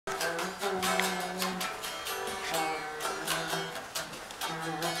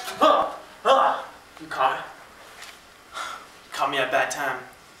bad time.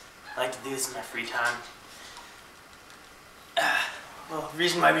 I like to do this in my free time. Well, the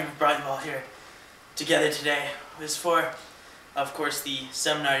reason why we brought you all here together today was for, of course, the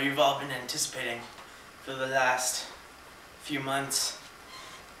seminar you've all been anticipating for the last few months.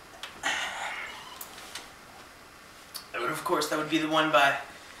 Of course, that would be the one by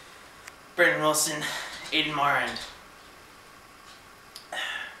Brandon Wilson, Aiden Marr, and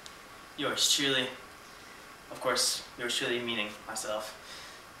yours truly. Of course, yours truly meaning myself.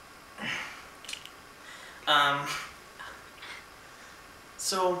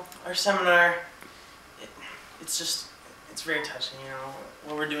 So our seminar, it's very touching, you know,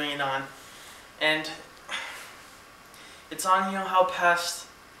 what we're doing it on, and it's on, you know, how past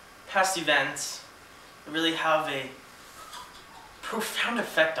events really have a profound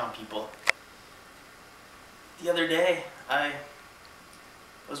effect on people. The other day, I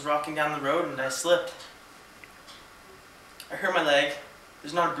was walking down the road and I slipped. I hurt my leg.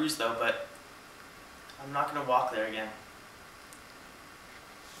 There's not a bruise though, but I'm not going to walk there again.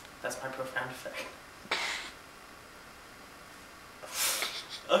 That's my profound effect.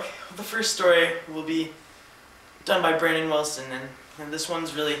 Okay, well, the first story will be done by Brandon Wilson, and this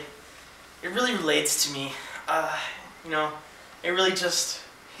one's really, it really relates to me. You know, it really just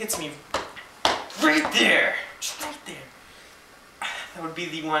hits me right there, just right there. That would be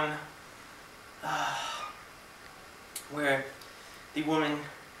the one where the woman,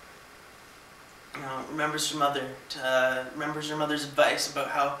 you know, remembers her mother's advice about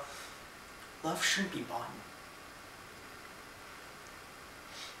how love shouldn't be bought.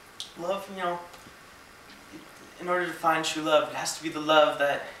 Love, you know, in order to find true love, it has to be the love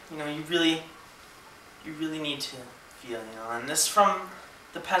that, you know, you really need to feel, you know. And this from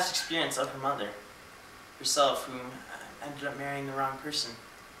the past experience of her mother herself, who ended up marrying the wrong person.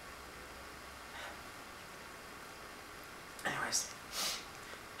 Anyways,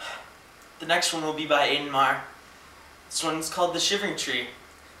 the next one will be by Aiden Marr. This one's called The Shivering Tree.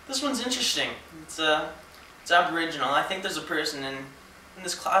 This one's interesting. It's Aboriginal. I think there's a person in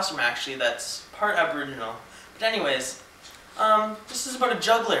this classroom actually that's part Aboriginal. But anyways, this is about a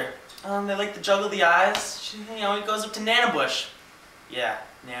juggler. They like to juggle the eyes. You know, he goes up to Nanabush. Yeah,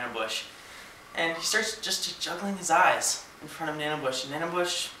 Nanabush. And he starts just juggling his eyes in front of Nanabush. And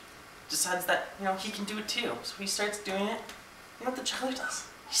Nanabush decides that, you know, he can do it too. So he starts doing it. You know what the juggler does?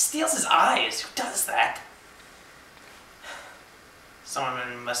 He steals his eyes. Who does that?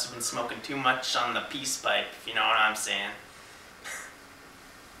 Someone must have been smoking too much on the peace pipe, if you know what I'm saying.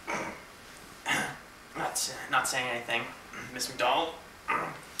 Not saying anything, Miss McDonald.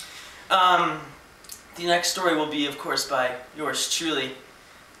 The next story will be, of course, by yours truly,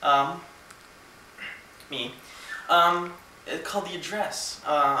 me, called The Address,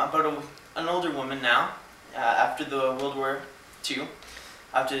 about an older woman now, after the World War II,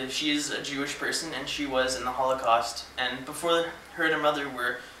 after she is a Jewish person and she was in the Holocaust, and before her and her mother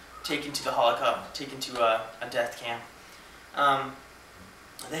were taken to the Holocaust, taken to a death camp,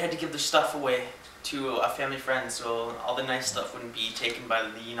 they had to give their stuff away to a family friend, so all the nice stuff wouldn't be taken by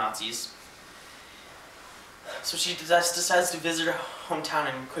the Nazis. So she decides to visit her hometown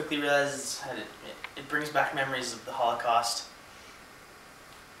and quickly realizes that it brings back memories of the Holocaust.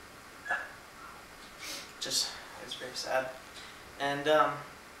 It's very sad. And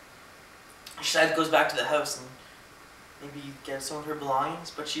she goes back to the house and maybe get some of her belongings,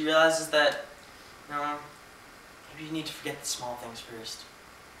 but she realizes that, you know, maybe you need to forget the small things first,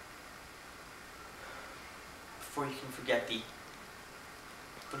 before you can forget the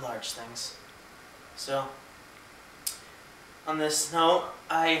large things. So, on this note,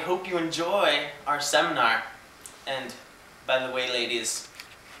 I hope you enjoy our seminar. And by the way, ladies,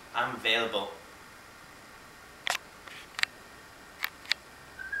 I'm available.